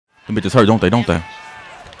Them bitches hurt, don't they? Don't they?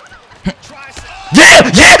 Yeah!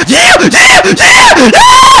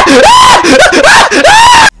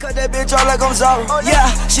 Cut that bitch off like I'm sorry. Yeah,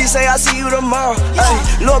 she say I see you tomorrow.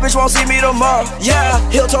 Ay, little bitch won't see me tomorrow. Yeah,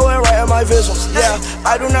 heel toe and right at my visuals. Yeah,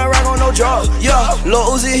 I do not rock on no jaw. Yeah,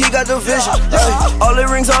 Lil Uzi, he got the vision. Ay, all the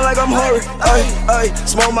rings on like I'm hurry. Ay,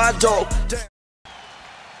 smoke my dope.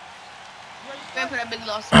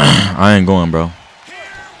 I ain't going, bro.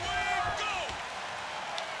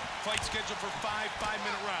 Fight scheduled for 5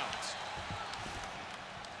 5-minute rounds.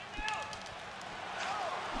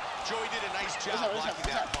 Joey did a nice job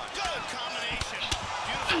blocking that punch. Good combination.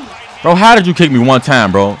 Beautiful right hand. Bro, how did you kick me one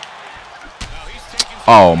time, bro?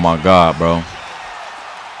 Oh my God, bro.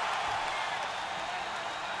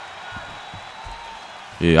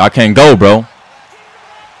 Yeah, I can't go, bro.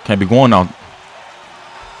 Can't be going out.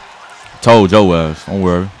 Told your ass, don't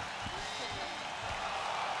worry.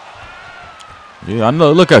 Yeah, I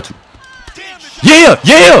know. Look at you.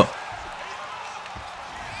 Yeah.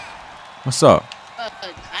 What's up? I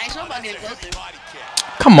ain't sure about getting closer.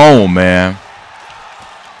 Come on, man.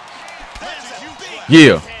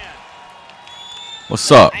 Yeah.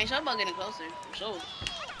 What's up? I ain't sure about getting closer. For sure.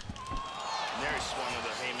 There he swung with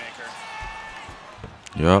a haymaker.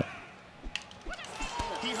 Yep.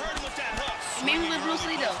 He hurt him with that hook. Meet me with Bruce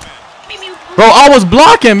Lee though. Meet me with Bruce Bro, I was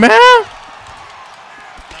blocking, man. Nice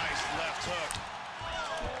left hook.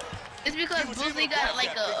 It's because Bruce Lee got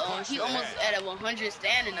like a he almost at a 100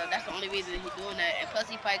 standing though. That's the only reason he's doing that. And plus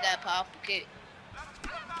he probably got a powerful kick.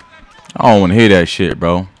 I don't want to hear that shit,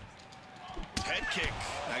 bro. Head kick.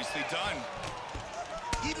 Nicely done.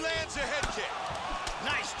 He lands a head kick.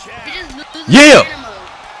 Nice jab. You just lose Yeah. stamina.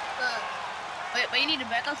 But you need to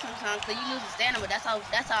back up sometimes because you lose the stamina. That's how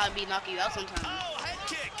I be knocking you out sometimes. Oh, head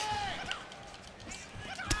kick.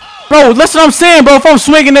 Bro, that's what I'm saying, bro. If I'm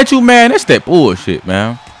swinging at you, man, that's that bullshit,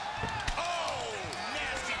 man. Oh,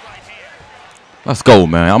 nasty right hand. Let's go,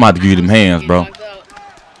 man. I'm about to give you them hands, bro. Hurt him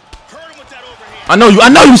with that overhand. I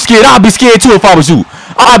know you scared. I'd be scared too if I was you.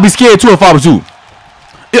 I'd be scared too if I was you.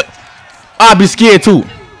 Yeah. I'd be scared too.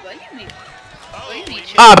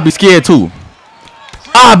 I'd be scared too.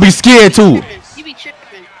 I'd be scared too. You be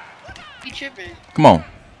tripping. You tripping. Come on.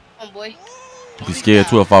 Come on, boy. I'd be scared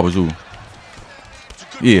too if I was you.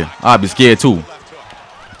 Yeah, I'd be scared too.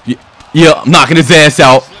 Yeah, I'm knocking his ass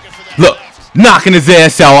out. Look, knocking his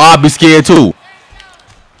ass out. I'd be scared too.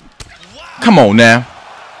 Come on now.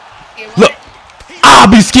 Look, I'll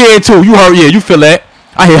be scared too. You heard? Yeah, you feel that?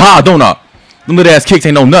 I hit hard, don't I? Them little ass kicks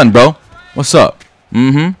ain't no nothing, bro. What's up?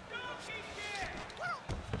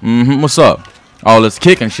 What's up? All this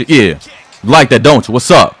kicking shit. Yeah, you like that, don't you?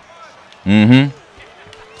 What's up? Yep.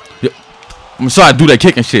 I'm trying to do that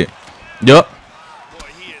kicking shit. Yup.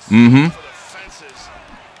 Them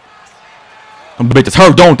bitches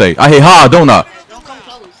hurt, don't they? I hit hard, don't I? Don't come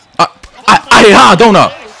close. I hit hard, don't I?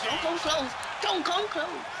 Don't come close. Don't come close.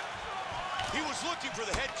 He was looking for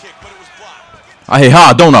the head kick, but it was blocked. I hit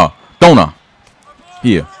hard, don't I? Don't I?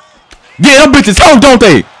 Yeah. Yeah, them bitches hurt, don't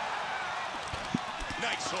they?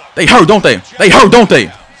 Nice hook. They hurt, don't they? They hurt, don't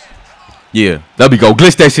they? Yeah, there we go.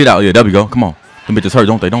 Glitch that shit out. Yeah, there we go. Come on. Them bitches hurt,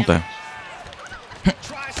 don't they? Don't they?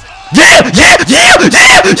 Yeah! Knock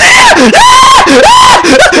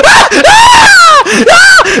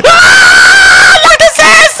his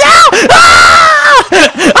ass out!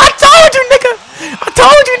 I told you, nigga!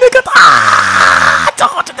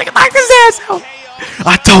 Knock his ass out!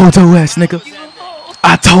 I told your ass,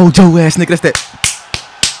 nigga. That's that.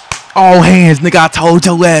 All hands, nigga. I told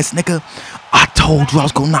your ass, nigga. I told you I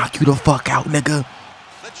was gonna knock you the fuck out, nigga.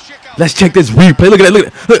 Let's check this replay. Look at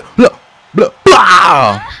that. Look. Look.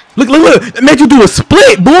 Made you do a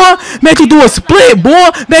split, boy. Made you do a split,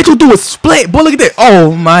 boy. Look at that.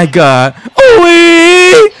 Oh my God.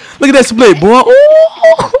 Ooh, look at that split, boy. Ooh.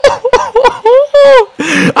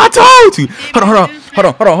 I told you.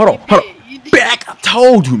 Hold on. Back. I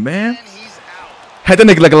told you, man. Had that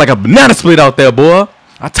nigga like a banana split out there, boy.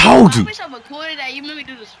 I told you. I wish I recorded that. You made me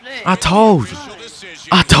do the split. I told you.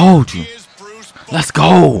 Let's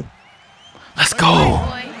go.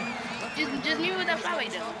 Boy, just meet me with that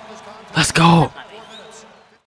flyweight though. Let's go.